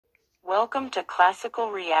Welcome to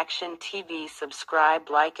Classical Reaction TV. Subscribe,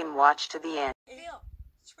 like, and watch to the end. He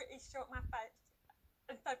struck my face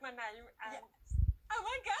and said my name and oh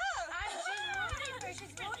my god!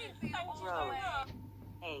 She's rooting for you. Rose.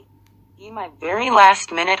 Hey, my very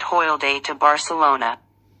last minute holiday to Barcelona.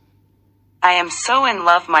 I am so in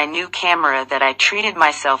love my new camera that I treated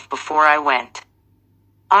myself before I went.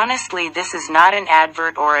 Honestly, this is not an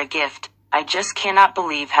advert or a gift. I just cannot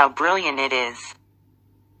believe how brilliant it is.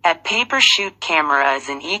 A paper shoot camera is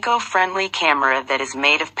an eco-friendly camera that is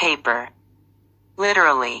made of paper.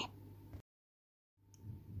 Literally.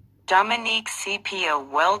 Dominique CP, a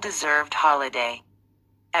well-deserved holiday.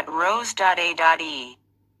 At rose.a.e.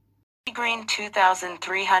 Green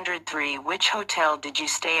 2303. Which hotel did you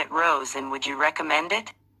stay at Rose and would you recommend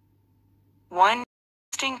it? 1.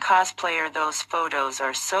 Interesting cosplayer. Those photos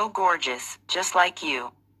are so gorgeous, just like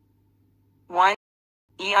you. 1.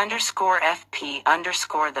 E_FP_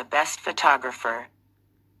 the best photographer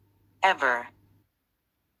ever.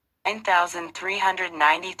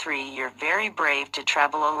 9393. You're very brave to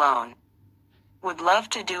travel alone. Would love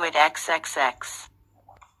to do it XXX.